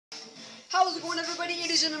How's it going, everybody? It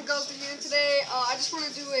is Jim Ghosty here, and today I just want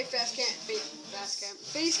to do a face cam,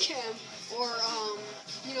 or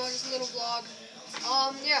just a little vlog.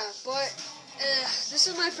 Yeah, but this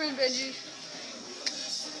is my friend Benji.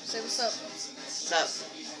 Say what's up. What's up?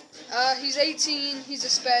 He's 18. He's a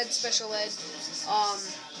special ed.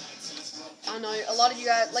 I know a lot of you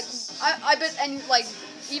guys I bet, and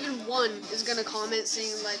even one is gonna comment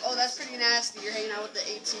saying oh, that's pretty nasty. You're hanging out with the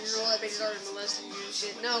 18-year-old. I bet he's already molesting you and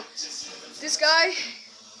shit. No, this guy,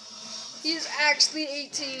 he is actually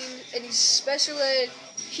 18 and he's special ed.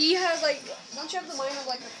 He has don't you have the mind of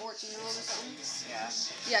a 14-year-old or something? Yeah.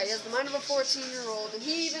 Yeah, he has the mind of a 14-year-old, and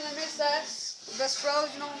he even admits that. Best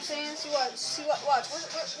bros, you know what I'm saying? See what? Watch.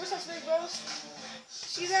 Where's that big bros?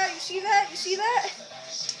 See that? You see that? You see that?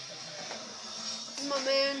 This is my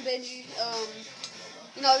man Benji.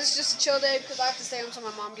 This is just a chill day because I have to stay home until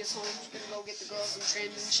my mom gets home. She's gonna go get the girls some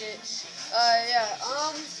trims and shit.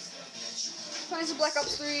 Playing some Black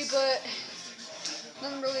Ops 3, but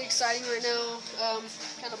nothing really exciting right now.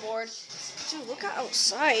 Kind of bored. Dude, look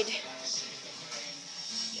outside.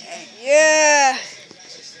 Yeah.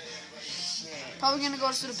 Probably gonna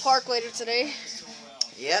go to the park later today.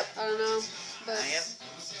 Yep. I don't know, but Yep.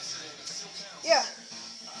 yeah.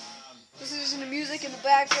 Listening to the music in the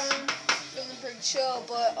background, feeling pretty chill.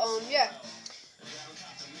 But yeah.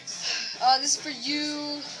 This is for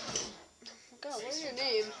you. God, what is your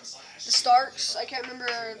name? The Starks. I can't remember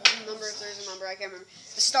the number. If there's a number, I can't remember.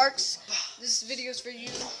 The Starks. This video is for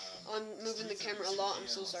you. I'm moving the camera a lot. I'm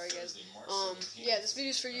so sorry, guys. Yeah, this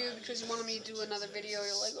video is for you because you wanted me to do another video.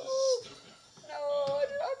 You're like, oh, no, I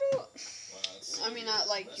don't. I mean, not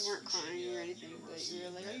you weren't crying or anything, but you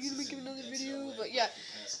were like, are you gonna make another video? But yeah,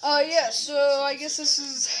 yeah. So I guess this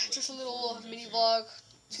is just a little mini vlog.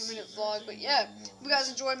 2-minute vlog, but yeah, if you guys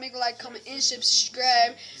enjoyed, make a like, comment, and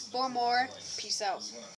subscribe for more. Peace out.